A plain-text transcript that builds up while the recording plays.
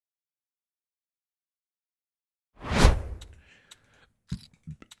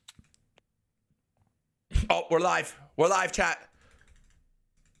Oh, we're live. We're live, chat.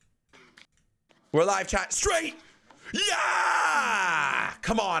 We're live, chat. Straight. Yeah!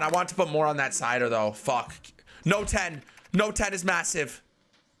 Come on. I want to put more on that cider, though. Fuck. No 10. No 10 is massive.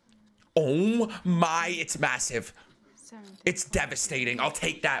 Oh my, it's massive. It's devastating. I'll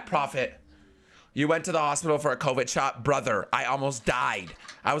take that profit. You went to the hospital for a COVID shot? Brother, I almost died.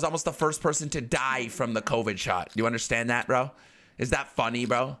 I was almost the first person to die from the COVID shot. You understand that, bro? Is that funny,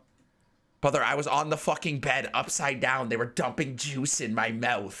 bro? Brother, I was on the fucking bed upside down. They were dumping juice in my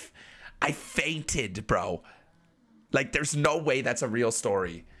mouth. I fainted, bro. Like, there's no way that's a real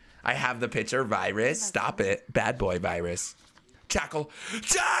story. I have the picture. Virus. Stop it. Bad boy virus. Jackal.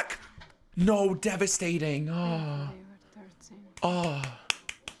 Jack! No, devastating. Oh. Oh.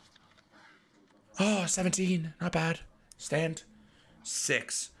 Oh, 17. Not bad. Stand.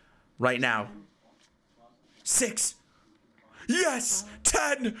 6. Right now. 6. Yes!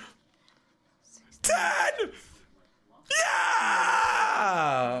 10! 10!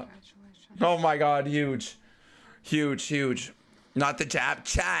 Yeah! Oh my god, huge. Huge, huge. Not the jab.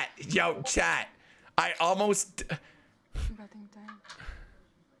 Chat. Yo, chat. I almost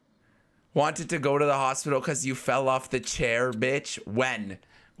wanted to go to the hospital because you fell off the chair, bitch. When?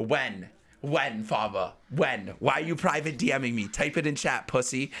 When, Fava? When? Why are you private DMing me? Type it in chat,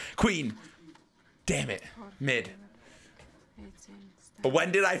 pussy. Queen. Damn it. Mid. But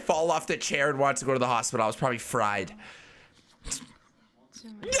when did I fall off the chair and want to go to the hospital? I was probably fried.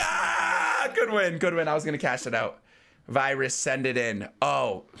 Yeah! Good win. Good win. I was going to cash it out. Virus, send it in.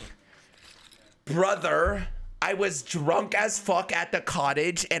 Oh. Brother, I was drunk as fuck at the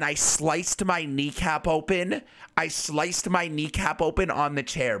cottage and I sliced my kneecap open. I sliced my kneecap open on the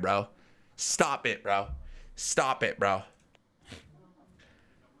chair, bro. Stop it, bro. Stop it, bro.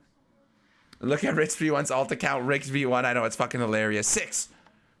 Look at Rich V1's alt account. Rick's V1. I know, it's fucking hilarious. 6.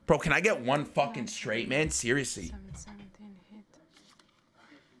 Bro, can I get one fucking straight, man? Seriously.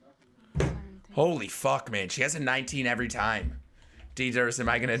 Holy fuck, man. She has a 19 every time. D-Durs, am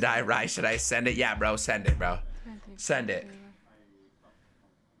I gonna die? Right? Should I send it? Yeah, bro. Send it, bro. Send it.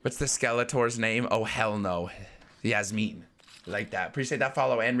 What's the Skeletor's name? Oh, hell no. Yasmin. Like that. Appreciate that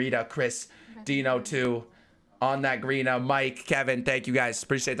follow. And Rita, Chris, Dino, too. On that green, Mike, Kevin, thank you guys.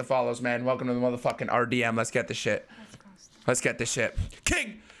 Appreciate the follows, man. Welcome to the motherfucking RDM. Let's get the shit. Let's get this shit.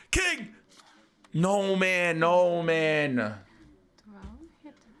 King! King! No, man. No, man.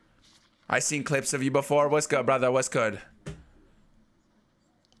 I seen clips of you before. What's good, brother? What's good?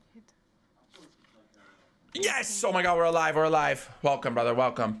 Yes! Oh my god, we're alive. We're alive. Welcome, brother.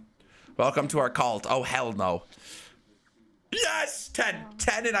 Welcome. Welcome to our cult. Oh, hell no. Yes! 10.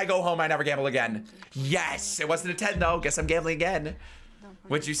 10 and I go home. I never gamble again. Yes! It wasn't a 10 though. Guess I'm gambling again.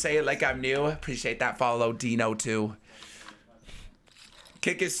 Would you say it like I'm new? Appreciate that follow. Dino too.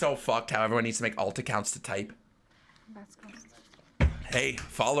 Kick is so fucked how everyone needs to make alt accounts to type. Hey,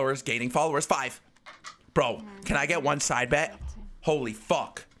 followers. Gaining followers. 5. Bro, can I get one side bet? Holy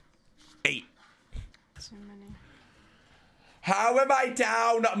fuck. 8. How am I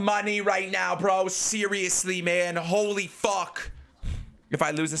down money right now, bro? Seriously, man. Holy fuck. If I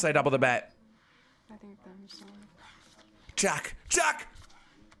lose this, I double the bet. Jack. Jack.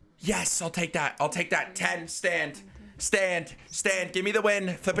 Yes, I'll take that. I'll take that. 10. Stand. Stand. Stand. Give me the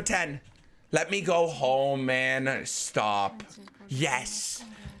win. Flip a 10. Let me go home, man. Stop. Yes.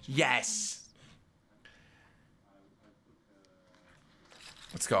 Yes.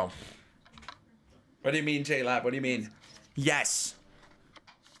 Let's go. What do you mean, J-Lab? What do you mean? Yes.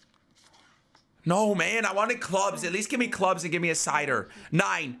 No, man. I wanted clubs. At least give me clubs and give me a cider.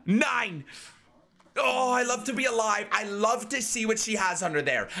 9. 9. Oh, I love to be alive. I love to see what she has under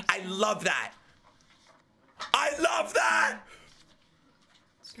there. I love that. I love that.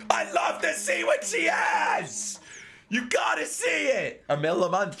 I love to see what she has. You gotta see it. $1 mil a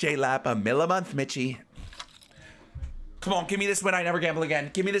month, J-Lap. $1 mil a month, Mitchie. Come on, give me this win. I never gamble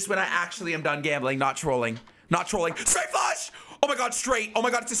again. Give me this win. I actually am done gambling. Not trolling. Not trolling. Straight flush! Oh my god, straight. Oh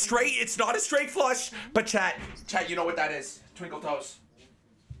my god, it's a straight. It's not a straight flush. But chat, you know what that is. Twinkle toes.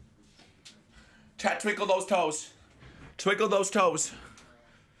 Chat, twinkle those toes. Twinkle those toes.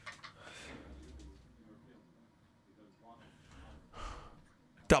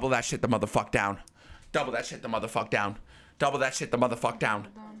 Double that shit the motherfuck down. Double that shit the motherfuck down. Double that shit the motherfuck down.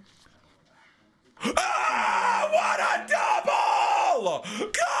 Ah, what a double!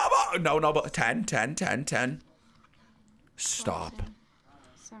 Come on! No, no, but 10, 10, 10, 10. Stop.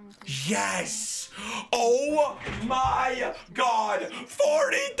 Yes! Oh my god!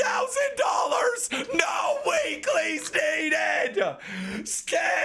 $40,000! No weeklies needed! Scam!